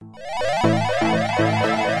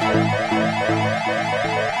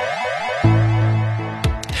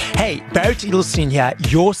Garrett Edelstein here,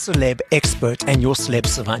 your celeb expert and your celeb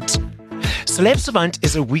savant. Celeb Savant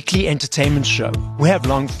is a weekly entertainment show. We have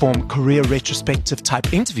long-form career retrospective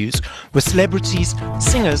type interviews with celebrities,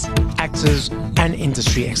 singers, actors, and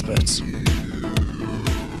industry experts.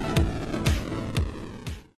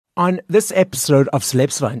 On this episode of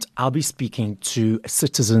Celeb Savant, I'll be speaking to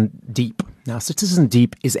Citizen Deep. Now, Citizen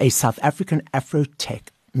Deep is a South African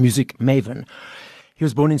Afro-tech music maven. He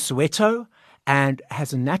was born in Soweto and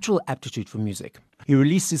has a natural aptitude for music. He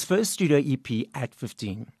released his first studio EP at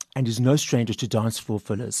 15 and is no stranger to dance floor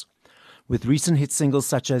fillers. With recent hit singles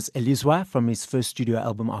such as Elizwa from his first studio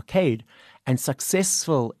album Arcade and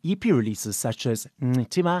successful EP releases such as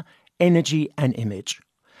Ntima, Energy and Image.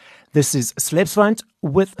 This is Celeb Savant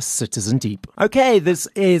with Citizen Deep. Okay, this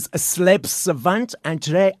is Celeb Savant, and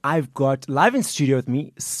today I've got live in studio with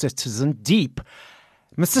me, Citizen Deep.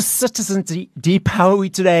 Mr. Citizen Deep, how are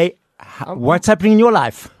we today? What's happening in your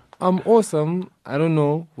life? I'm awesome. I don't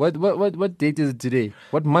know. What date is it today?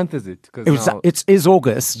 What month is it? It is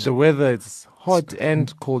August. The weather is hot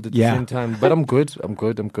and cold at the same time. But I'm good.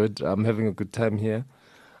 I'm having a good time here.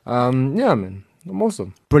 Man. I'm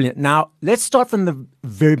awesome. Brilliant. Now, let's start from the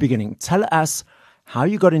very beginning. Tell us how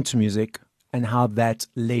you got into music and how that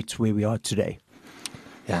led to where we are today.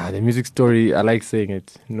 Yeah, the music story, I like saying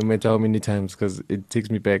it, no matter how many times, because it takes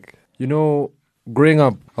me back. You know, growing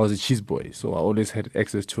up, I was a cheese boy, so I always had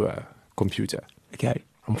access to a computer. Okay.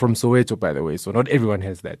 I'm from Soweto, by the way, so not everyone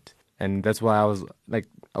has that. And that's why I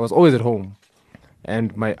was always at home.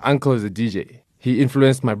 And my uncle is a DJ. He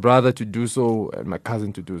influenced my brother to do so and my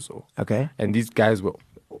cousin to do so. Okay. And these guys were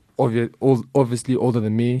obviously older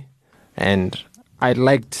than me. And I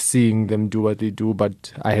liked seeing them do what they do,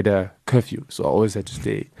 but I had a curfew. So I always had to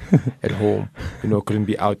stay at home. Couldn't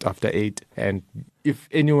be out after 8. And if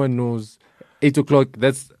anyone knows, 8 o'clock,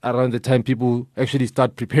 that's around the time people actually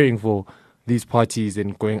start preparing for these parties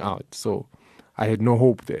and going out. So I had no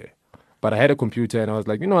hope there. But I had a computer and I was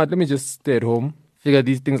like, you know what, let me just stay at home, figure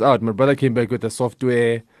these things out. My brother came back with a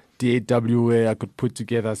software, DAW, where I could put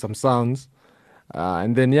together some sounds.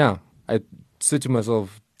 And then, I said to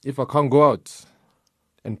myself, if I can't go out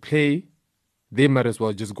and play, they might as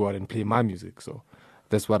well just go out and play my music. So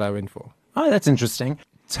that's what I went for. Oh, that's interesting.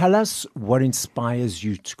 Tell us what inspires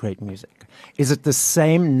you to create music. Is it the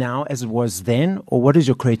same now as it was then, or what is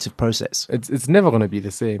your creative process? It's never going to be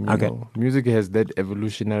the same. You Okay. know. Music has that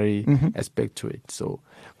evolutionary aspect to it. So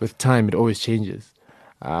with time, it always changes.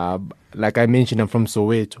 Like I mentioned, I'm from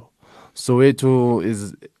Soweto. Soweto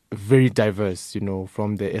is very diverse,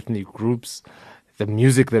 from the ethnic groups, the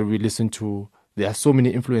music that we listen to. There are so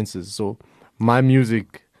many influences. So my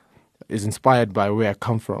music is inspired by where I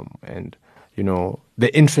come from and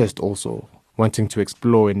the interest also, wanting to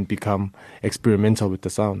explore and become experimental with the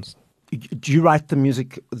sounds. Do you write the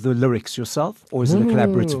music, the lyrics yourself, or is it a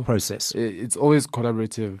collaborative process? It's always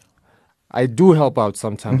collaborative. I do help out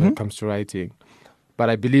sometimes when it comes to writing,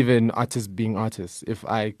 but I believe in artists being artists. If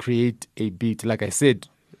I create a beat, like I said,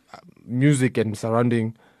 music and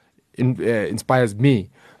surrounding inspires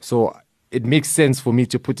me. So it makes sense for me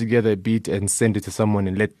to put together a beat and send it to someone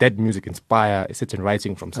and let that music inspire a certain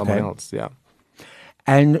writing from someone else. Yeah.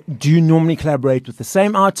 And do you normally collaborate with the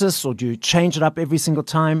same artists, or do you change it up every single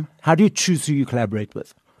time? How do you choose who you collaborate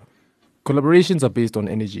with? Collaborations are based on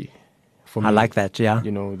energy. For me, I like that, yeah.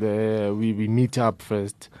 We meet up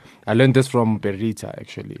first. I learned this from Berita,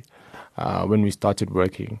 actually, when we started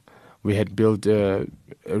working. We had built a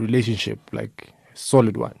relationship, like a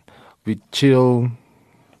solid one. We chill,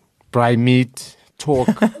 fry meat, talk,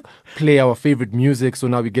 play our favorite music. So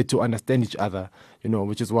now we get to understand each other,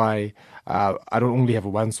 which is why I don't only have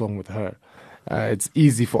one song with her. It's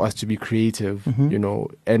easy for us to be creative,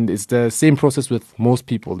 and it's the same process with most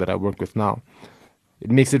people that I work with now. It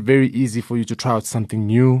makes it very easy for you to try out something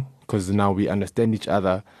new because now we understand each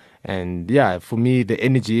other. And for me, the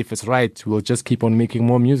energy, if it's right, we'll just keep on making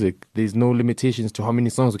more music. There's no limitations to how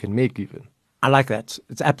many songs we can make even. I like that.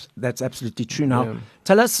 That's absolutely true. Now,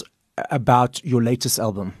 tell us about your latest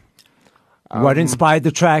album. What inspired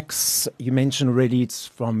the tracks? You mentioned already it's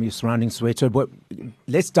from your surrounding Soweto, but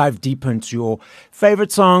let's dive deeper into your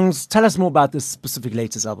favorite songs. Tell us more about this specific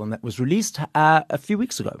latest album that was released a few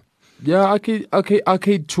weeks ago. Yeah,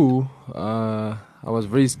 Arcade 2. I was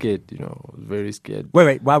very scared, very scared.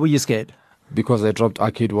 Wait, why were you scared? Because I dropped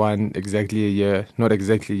Arcade 1 exactly a year, not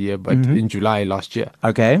exactly a year, but in July last year.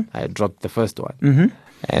 Okay. I dropped the first one.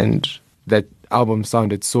 And that album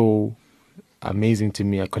sounded so amazing to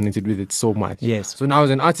me. I connected with it so much. Yes. So now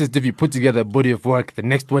as an artist, if you put together a body of work, the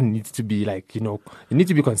next one needs to be like, you need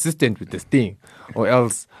to be consistent with this thing, or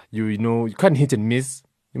else you can't hit and miss.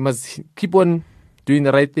 You must keep on doing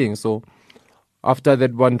the right thing. So after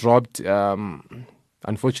that one dropped,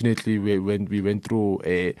 unfortunately, we went through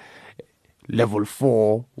a level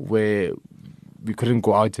 4 where we couldn't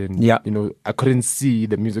go out and Yeah. I couldn't see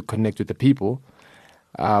the music connect with the people.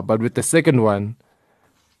 But with the second one,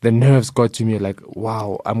 the nerves got to me like,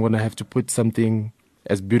 wow, I'm gonna have to put something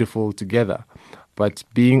as beautiful together. But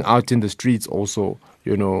being out in the streets also,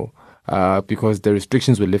 because the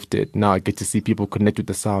restrictions were lifted, now I get to see people connect with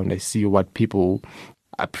the sound. I see what people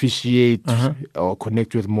appreciate or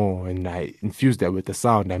connect with more, and I infused that with the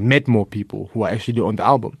sound. I met more people who are actually on the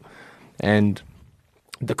album, and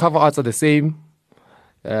the cover arts are the same.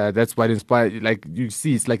 That's what inspired. Like you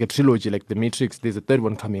see, it's like a trilogy, like The Matrix. There's a third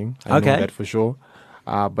one coming. I know that for sure.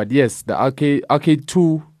 But yes, the Arcade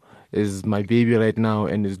 2 is my baby right now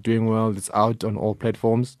and is doing well. It's out on all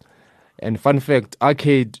platforms. And fun fact,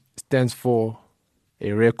 Arcade stands for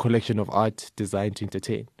a rare collection of art designed to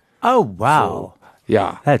entertain. Oh, wow. So,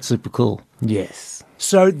 yeah. That's super cool. Yes.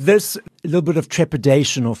 So this little bit of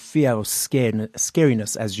trepidation or fear or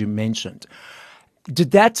scariness, as you mentioned,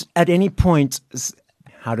 did that at any point,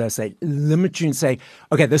 how do I say, limit you and say,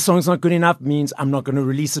 okay, this song's not good enough, means I'm not going to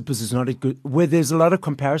release it because it's not a good, where there's a lot of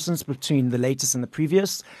comparisons between the latest and the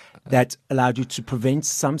previous that allowed you to prevent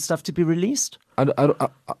some stuff to be released? I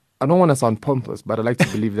don't want to sound pompous, but I like to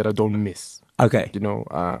believe that I don't miss. Okay.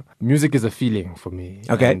 Music is a feeling for me.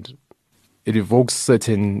 Okay. And it evokes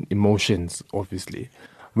certain emotions, obviously,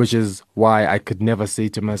 which is why I could never say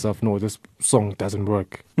to myself, no, this song doesn't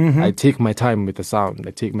work. I take my time with the sound.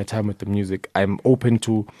 I take my time with the music. I'm open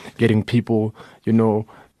to getting people,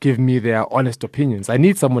 give me their honest opinions. I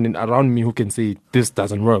need someone around me who can say, this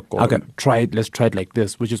doesn't work, or let's try it like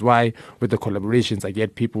this, which is why with the collaborations, I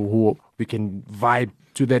get people who we can vibe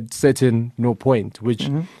to that certain point, which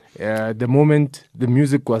the moment the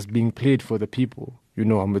music was being played for the people,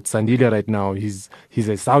 I'm with Sandile right now. He's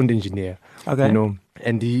a sound engineer,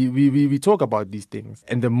 and we talk about these things.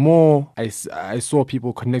 And the more I saw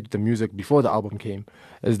people connect with the music before the album came,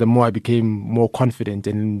 as the more I became more confident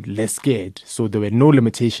and less scared. So there were no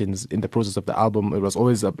limitations in the process of the album. It was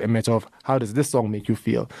always a matter of, how does this song make you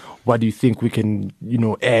feel? What do you think we can,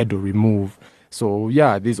 add or remove? So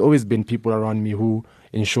yeah, there's always been people around me who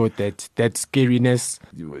ensured that scariness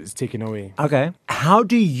is taken away. Okay. How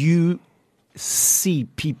do you see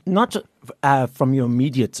people, not from your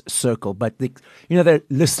immediate circle, but they're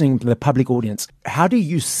listening to the public audience? How do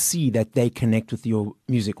you see that they connect with your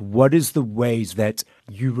music? What is the ways that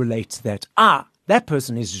you relate to that? That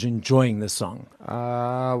person is enjoying the song.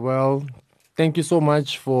 Well, thank you so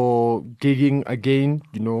much for gigging again,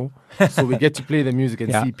 so we get to play the music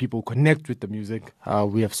and see people connect with the music.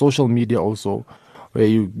 We have social media also, where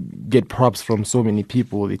you get props from so many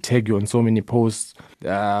people. They tag you on so many posts.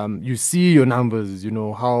 You see your numbers,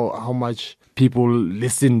 how much people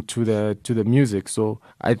listen to the music. So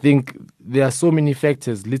I think there are so many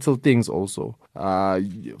factors, little things also.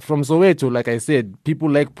 From Soweto, like I said, people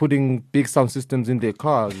like putting big sound systems in their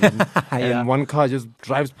cars, and one car just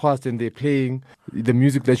drives past and they're playing the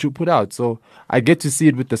music that you put out. So I get to see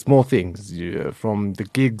it with the small things, from the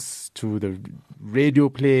gigs to the radio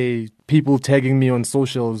play, people tagging me on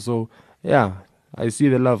socials. So yeah, I see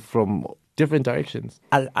the love from different directions.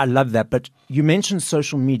 I love that. But you mentioned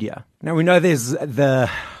social media. Now we know there's the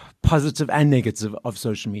positive and negative of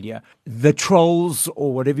social media. The trolls,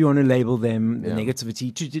 or whatever you want to label them, the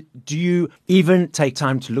negativity. Do you even take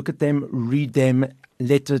time to look at them, read them,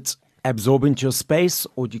 let it absorb into your space,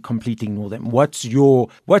 or do you completely ignore them? What's your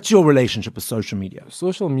relationship with social media?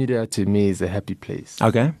 Social media to me is a happy place.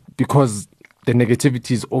 Okay. Because the negativity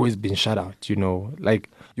has always been shut out, Like,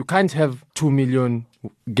 you can't have 2 million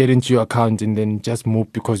get into your account and then just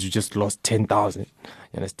move because you just lost 10,000. You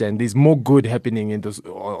understand? There's more good happening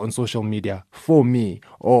on social media for me.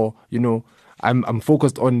 Or, I'm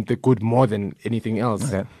focused on the good more than anything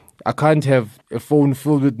else. Okay. I can't have a phone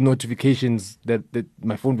filled with notifications that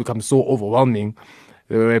my phone becomes so overwhelming,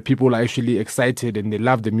 where people are actually excited and they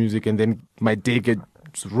love the music, and then my day gets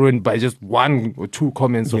ruined by just 1 or 2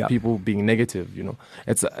 comments of people being negative.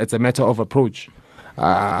 It's a matter of approach.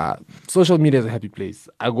 Social media is a happy place.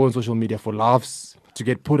 I go on social media for laughs, to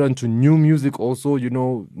get put onto new music also.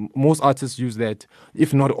 Most artists use that,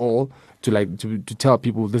 if not all, to tell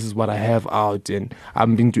people this is what I have out, and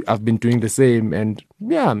I've been doing the same. And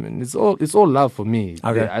yeah, man, it's all love for me.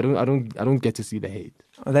 Okay. I don't get to see the hate.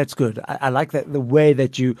 Oh, that's good. I like that, the way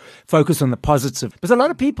that you focus on the positive. Because a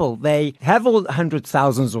lot of people, they have all hundreds,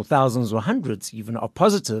 thousands or hundreds even of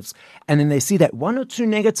positives, and then they see that one or two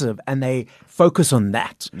negative and they focus on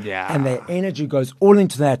that. Yeah. And their energy goes all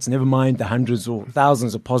into that, never mind the hundreds or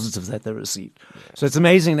thousands of positives that they received. So it's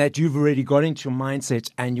amazing that you've already got into your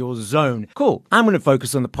mindset and your zone. Cool. I'm going to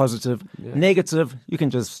focus on the positive. Negative, you can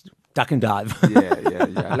just duck and dive.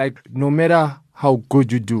 Yeah. Like, no matter how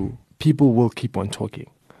good you do, people will keep on talking.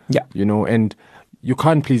 Yeah. You know, and you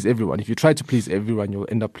can't please everyone. If you try to please everyone, you'll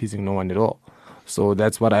end up pleasing no one at all. So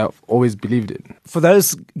that's what I've always believed in. For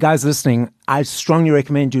those guys listening, I strongly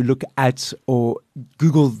recommend you look at or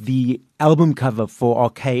Google the album cover for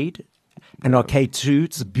Arcade and Arcade 2.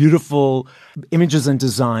 It's beautiful images and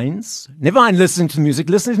designs. Never mind listening to music.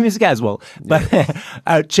 Listen to music as well. But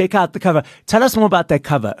check out the cover. Tell us more about that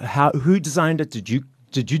cover. Who designed it? Did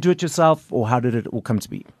you do it yourself, or how did it all come to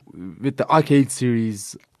be? With the Arcade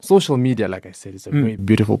series, social media, like I said, is a very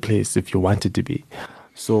beautiful place if you want it to be.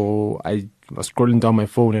 So I was scrolling down my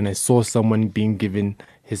phone and I saw someone being given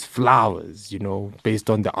his flowers, you know, based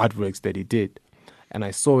on the artworks that he did. And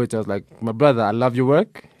I saw it. I was like, my brother, I love your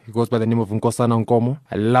work. He goes by the name of Nkosana Nkomo.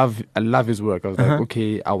 I love his work. I was like,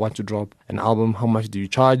 okay, I want to drop an album. How much do you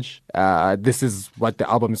charge? This is what the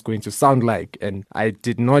album is going to sound like. And I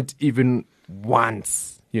did not even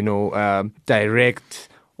once, you know, direct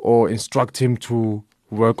or instruct him to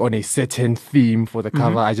work on a certain theme for the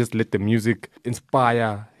cover. I just let the music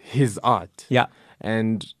inspire his art. Yeah.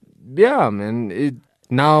 And yeah, man,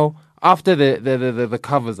 now after the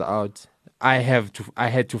covers are out, I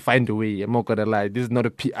had to find a way. I'm not gonna lie, this is not a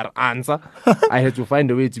PR answer. I had to find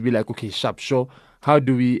a way to be like, okay, sure, how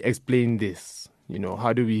do we explain this? You know,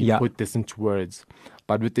 how do we put this into words?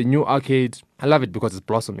 But with the new Arcade, I love it because it's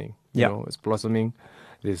blossoming. You know, it's blossoming.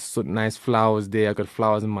 There's so nice flowers there. I got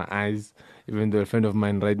flowers in my eyes. Even though a friend of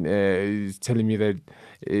mine is telling me that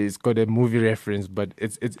it's got a movie reference, but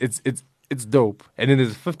it's dope. And then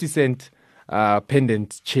there's a 50 Cent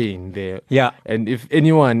pendant chain there. Yeah. And if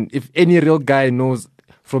any real guy knows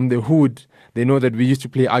from the hood, they know that we used to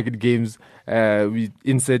play arcade games. We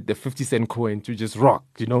insert the 50 Cent coin to just rock,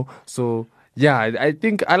 you know. So yeah, I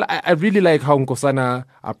think I really like how Nkosana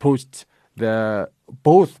approached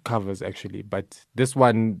both covers actually, but this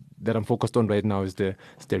one that I'm focused on right now is the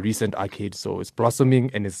recent Arcade. So it's blossoming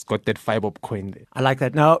and it's got that fiber coin there. I like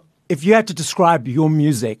that. Now, if you had to describe your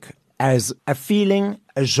music as a feeling,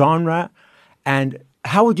 a genre, and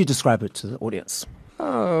how would you describe it to the audience?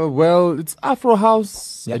 Well, it's Afro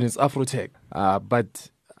house and it's Afro tech, but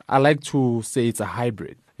I like to say it's a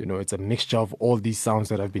hybrid. You know, it's a mixture of all these sounds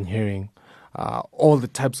that I've been hearing, all the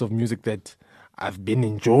types of music that I've been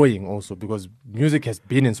enjoying also, because music has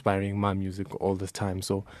been inspiring my music all this time.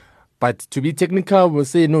 So, but to be technical, we'll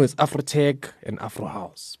say no, it's Afro tech and Afro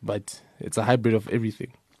house, but it's a hybrid of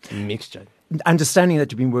everything, mixture. Understanding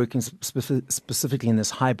that you've been working specifically in this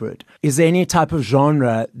hybrid, is there any type of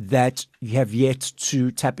genre that you have yet to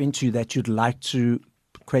tap into that you'd like to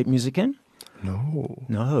create music in?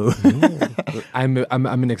 No. I'm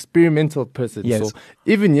an experimental person. Yes. So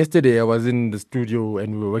even yesterday I was in the studio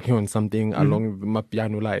and we were working on something along my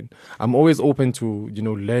piano line. I'm always open to, you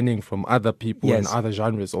know, learning from other people and other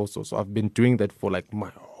genres also. So I've been doing that for like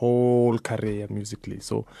my whole career musically.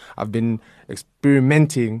 So I've been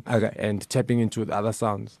experimenting and tapping into the other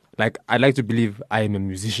sounds. Like, I like to believe I am a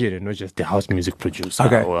musician and not just a house music producer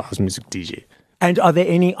or a house music DJ. And are there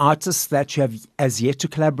any artists that you have as yet to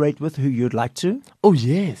collaborate with who you'd like to? Oh,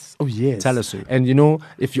 yes. Tell us who. And, you know,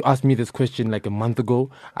 if you asked me this question like a month ago,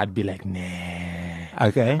 I'd be like, nah.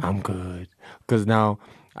 Okay. I'm good. Because now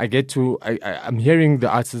I'm hearing the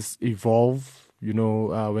artists evolve, you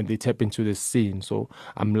know, when they tap into the scene. So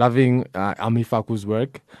I'm loving Ami Faku's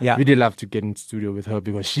work. Yeah. Really love to get in studio with her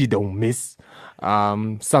because she don't miss.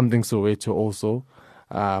 Something Soweto also.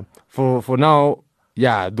 For now,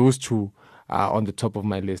 yeah, those two on the top of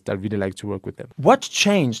my list. I really like to work with them. What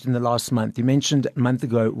changed in the last month? You mentioned a month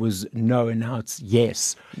ago it was no, and now it's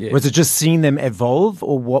yes. Was it just seeing them evolve,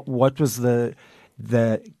 or what was the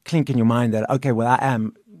clink in your mind that, okay, well, I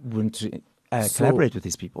am going to collaborate with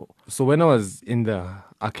these people? So when I was in the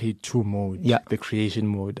Arcade 2 mode, the creation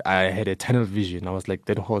mode, I had a tunnel vision. I was like,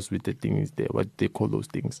 that horse with the things there, what they call those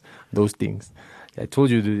things. I told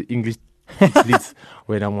you the English please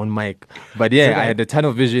when I'm on mic. But yeah, I had a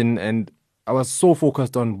tunnel vision and I was so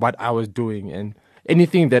focused on what I was doing, and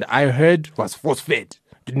anything that I heard was force-fed.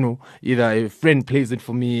 You know, either a friend plays it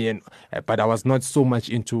for me, but I was not so much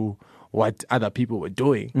into what other people were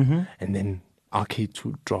doing. And then Arcade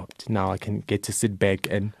 2 dropped. Now I can get to sit back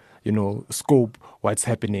and scope what's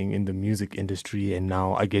happening in the music industry. And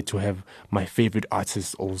now I get to have my favorite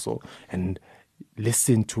artists also and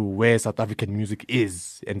listen to where South African music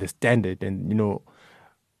is and the standard. And,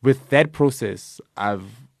 with that process, I've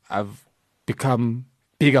become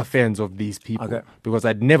bigger fans of these people because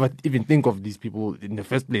I'd never even think of these people in the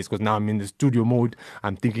first place, because now I'm in the studio mode.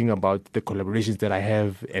 I'm thinking about the collaborations that I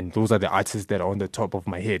have, and those are the artists that are on the top of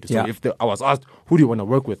my head. So if I was asked, who do you want to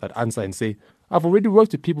work with, I'd answer and say, I've already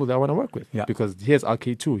worked with people that I want to work with because here's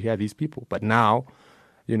RK2, here are these people. But now,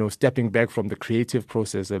 stepping back from the creative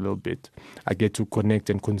process a little bit, I get to connect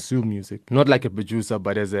and consume music, not like a producer,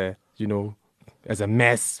 but as a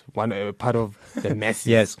mass, part of the masses.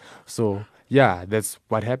 Yes. So yeah, that's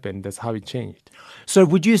what happened. That's how it changed. So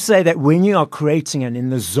would you say that when you are creating and in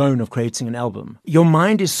the zone of creating an album, your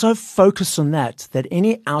mind is so focused on that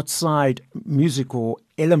any outside music or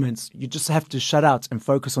elements, you just have to shut out and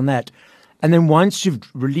focus on that? And then once you've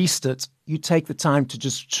released it, you take the time to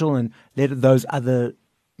just chill and let those other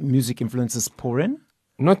music influences pour in?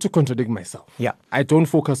 Not to contradict myself. Yeah. I don't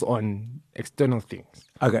focus on external things.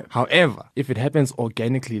 Okay. However, if it happens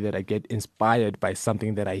organically that I get inspired by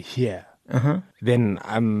something that I hear, then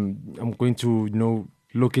I'm going to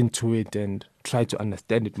look into it and try to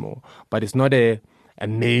understand it more. But it's not a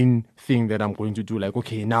main thing that I'm going to do. Like,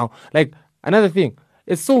 okay, now, like another thing,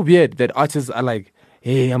 it's so weird that artists are like,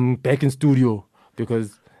 hey, I'm back in studio,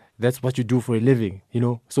 because that's what you do for a living,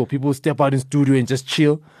 So people step out in studio and just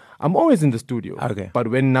chill. I'm always in the studio. Okay. But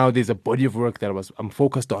when now there's a body of work that I'm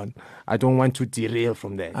focused on, I don't want to derail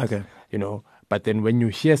from that. Okay. But then when you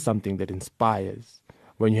hear something that inspires,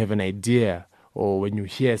 when you have an idea, or when you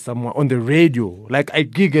hear someone on the radio, like I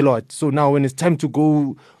gig a lot. So now when it's time to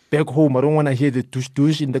go back home, I don't want to hear the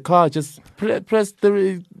tush in the car. Just press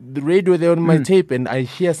the radio there on my tape, and I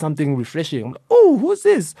hear something refreshing. I'm like, oh, who's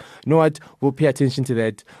this? We'll pay attention to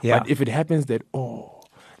that. Yeah. But if it happens that,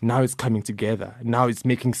 now it's coming together, now it's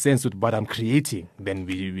making sense with what I'm creating, then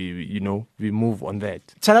we move on that.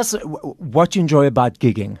 Tell us what you enjoy about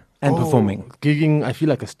gigging and performing. Gigging, I feel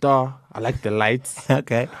like a star. I like the lights.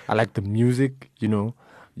 Okay. I like the music.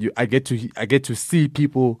 I get to see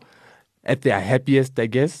people at their happiest, I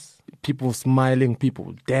guess. People smiling,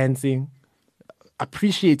 people dancing,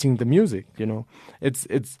 appreciating the music.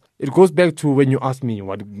 It goes back to when you asked me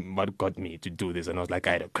what got me to do this, and I was like,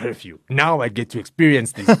 I had a curfew. Now I get to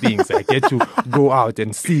experience these things. I get to go out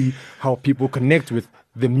and see how people connect with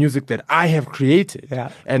the music that I have created,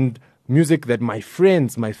 and music that my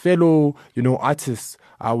friends, my fellow, artists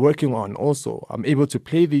are working on. Also, I'm able to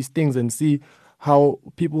play these things and see how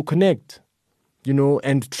people connect.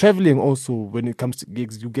 And traveling also, when it comes to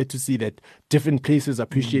gigs, you get to see that different places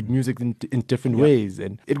appreciate music in different ways,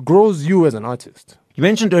 and it grows you as an artist. You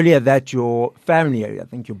mentioned earlier that your family, I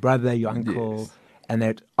think your brother, your uncle, and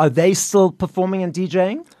that, are they still performing and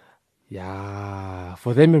DJing? Yeah,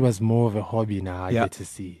 for them it was more of a hobby now, I get to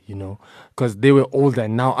see, because they were older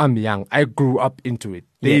and now I'm young. I grew up into it.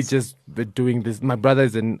 They just were doing this. My brother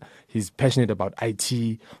he's passionate about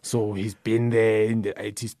IT, so he's been there in the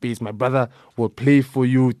IT space. My brother will play for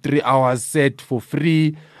you 3 hours set for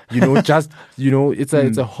free.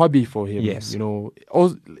 It's a hobby for him. Yes.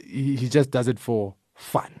 He just does it for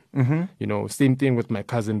fun. Same thing with my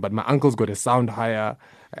cousin, but my uncle's got a sound hire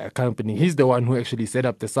company. He's the one who actually set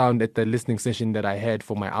up the sound at the listening session that I had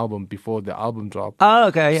for my album before the album dropped. Oh,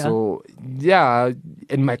 okay. Yeah. So yeah,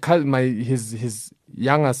 and my cousin, his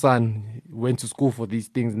younger son went to school for these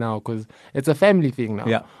things now, because it's a family thing now.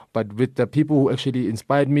 Yeah. But with the people who actually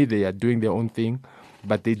inspired me, they are doing their own thing,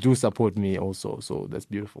 but they do support me also. So that's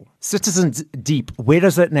beautiful. Citizen Deep, where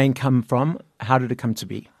does that name come from? How did it come to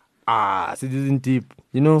be? Citizen Deep.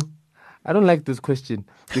 I don't like this question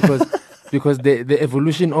because because the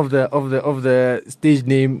evolution of the stage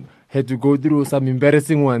name had to go through some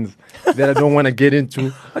embarrassing ones that I don't want to get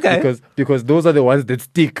into. Okay. Because those are the ones that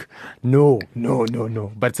stick. No.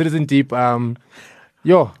 But Citizen Deep, it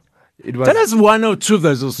was. Tell us one or two of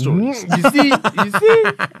those stories. You see.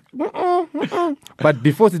 But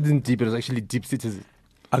before Citizen Deep, it was actually Deep Citizen.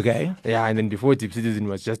 Okay. Yeah, and then before Deep Citizen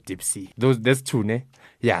was just Deep Sea. That's two, ne?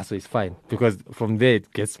 Yeah, so it's fine, because from there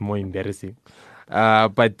it gets more embarrassing.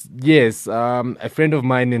 But yes, a friend of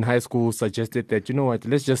mine in high school suggested that, you know what,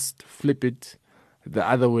 let's just flip it the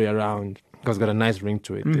other way around, because it's got a nice ring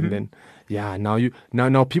to it. Mm-hmm. And then, yeah,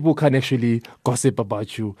 now people can actually gossip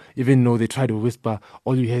about you, even though they try to whisper.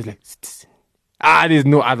 All you hear is like, Citizen. There's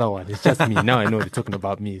no other one. It's just me. Now I know they're talking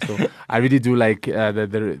about me. So I really do like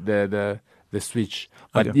the switch.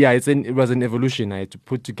 But okay. Yeah, it was an evolution. I had to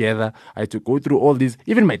put together. I had to go through all these.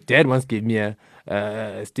 Even my dad once gave me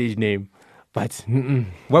a stage name, But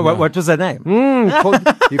What was that name?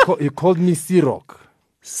 he called me C-Rock.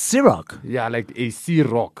 Siroc. Yeah, like a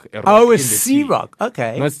C-Rock. Oh, a Siroc.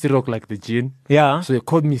 Okay. Not C-Rock like the gin. Yeah. So he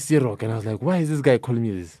called me C-Rock, and I was like, why is this guy calling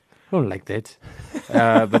me this? I don't like that.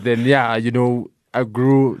 But then, yeah, I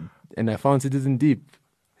grew and I found Citizen Deep.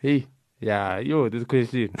 Hey, yeah, this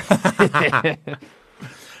question.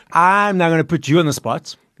 I'm now going to put you on the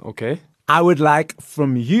spot. Okay. I would like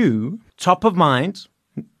from you, top of mind,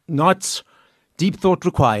 not deep thought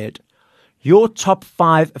required, your top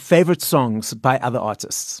 5 favorite songs by other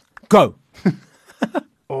artists. Go.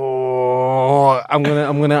 Oh, I'm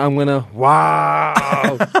gonna.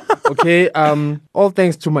 Wow. Okay. All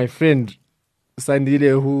thanks to my friend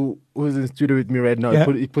Sandile, who's in the studio with me right now.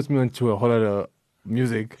 Yeah. He puts me onto a whole lot of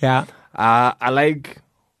music. Yeah. I like,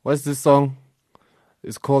 what's this song?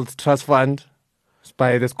 It's called Trust Fund. It's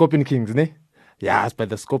by the Scorpion Kings, ne? Yeah, it's by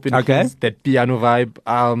the Scorpion Kings. That piano vibe.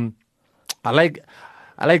 I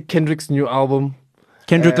like Kendrick's new album.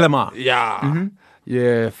 Kendrick Lamar. Yeah. Mm-hmm.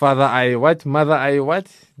 Yeah. Father I what? Mother I what?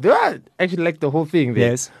 Do I actually like the whole thing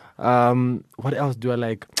there? Yes. What else do I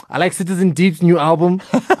like? I like Citizen Deep's new album.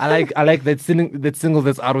 I like that single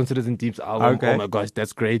that's out on Citizen Deep's album. Okay. Oh my gosh,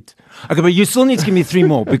 that's great. Okay, but you still need to give me 3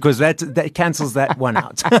 more because that cancels that one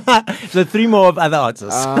out. So 3 more of other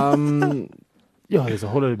artists. There's a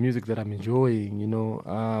whole lot of music that I'm enjoying,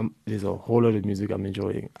 there's a whole lot of music I'm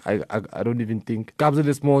enjoying. I don't even think Kabza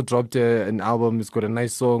De Small dropped an album. It's got a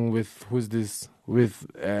nice song with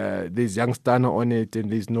there's Young Stunner on it,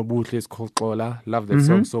 and there's Nobuhle. It's called Kola. Love that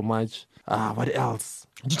song so much. What else?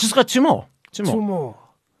 You just got 2 more. 2 more.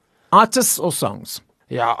 Artists or songs?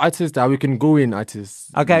 Yeah, artists. We can go in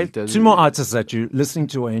artists. Okay, 2 more artists that you're listening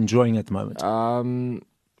to or enjoying at the moment.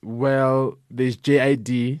 Well, there's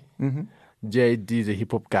JID. Mm-hmm. JID is a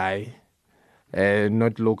hip hop guy,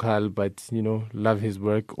 not local, but love his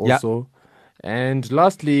work also. Yeah. And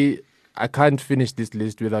lastly, I can't finish this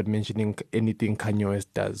list without mentioning anything Kanye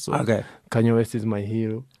West does. So okay. Kanye West is my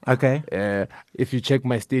hero. Okay. If you check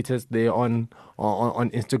my status there on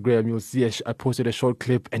Instagram, you'll see I posted a short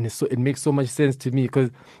clip, and it makes so much sense to me because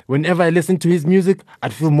whenever I listen to his music,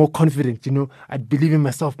 I'd feel more confident. I'd believe in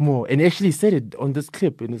myself more. And he actually said it on this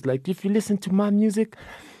clip, and it's like, if you listen to my music,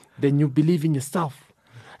 then you believe in yourself.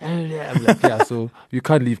 And I'm like, yeah, so you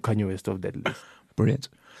can't leave Kanye West off that list. Brilliant.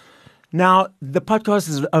 Now, the podcast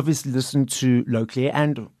is obviously listened to locally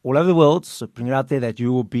and all over the world, so bring it out there that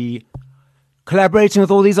you will be collaborating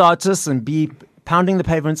with all these artists and be pounding the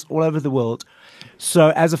pavements all over the world. So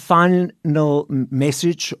as a final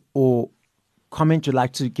message or comment you'd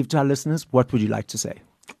like to give to our listeners, what would you like to say?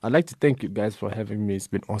 I'd like to thank you guys for having me. It's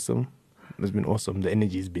been awesome. It's been awesome. The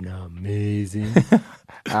energy has been amazing.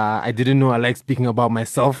 I didn't know I like speaking about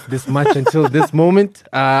myself this much until this moment.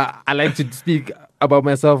 I like to speak about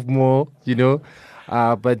myself more,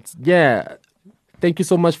 But yeah, thank you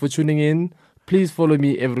so much for tuning in. Please follow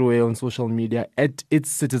me everywhere on social media at It's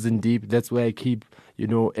Citizen Deep. That's where I keep,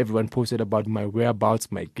 everyone posted about my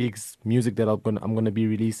whereabouts, my gigs, music that I'm gonna be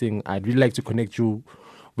releasing. I'd really like to connect you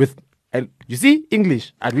with. And you see,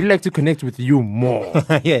 English, I'd really like to connect with you more.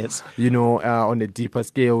 Yes. On a deeper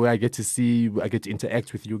scale where I get to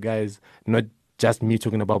interact with you guys, not just me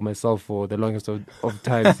talking about myself for the longest of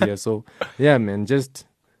times here. So, yeah, man, just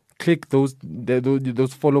click those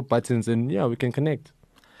follow buttons and, yeah, we can connect.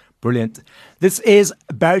 Brilliant. This is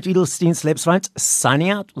Barrett Edelstein, Celebs Fight, signing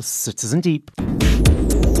out with Citizen Deep.